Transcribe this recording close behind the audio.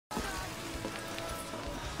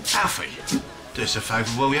Alfie, do us a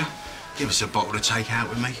favour, will you? Give us a bottle to take out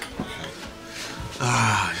with me.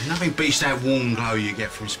 Nothing beats that warm glow you get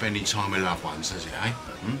from spending time with loved ones, does it, eh?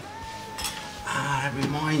 That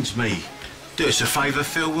reminds me. Do us a favour,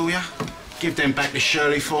 Phil, will you? Give them back to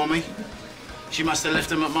Shirley for me. She must have left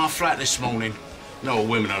them at my flat this morning. Know what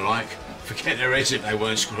women are like. Forget their heads if they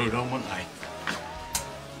weren't screwed on, wouldn't they?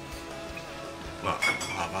 Look,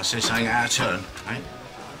 I said something out of turn, eh?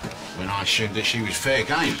 When I assumed that she was fair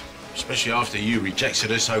game, especially after you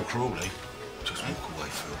rejected her so cruelly. Just walk away,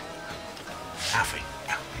 Phil. Alfie,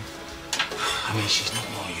 I mean, she's not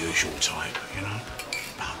my usual type, you know?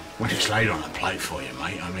 But when it's laid on a plate for you,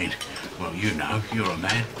 mate, I mean, well, you know, you're a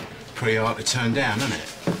man. Pretty hard to turn down, isn't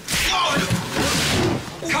it? Oh!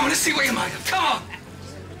 Come on, let's see what you're made of. Come on!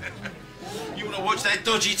 You want to watch that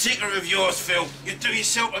dodgy ticker of yours, Phil? You do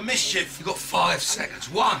yourself a mischief. You've got 5 seconds.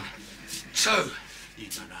 1, 2. You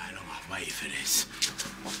don't know how long I've waited for this.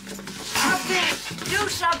 Alfie, do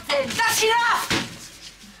something! That's enough!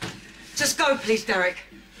 Just go, please, Derek.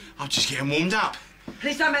 I'm just getting warmed up.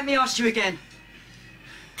 Please don't make me ask you again.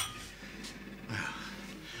 Well,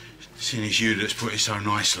 seeing it's you that's put it so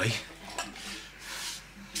nicely,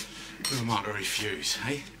 who am I to refuse,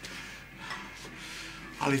 eh?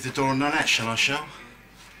 I'll leave the door on the latch, shall I, Shell?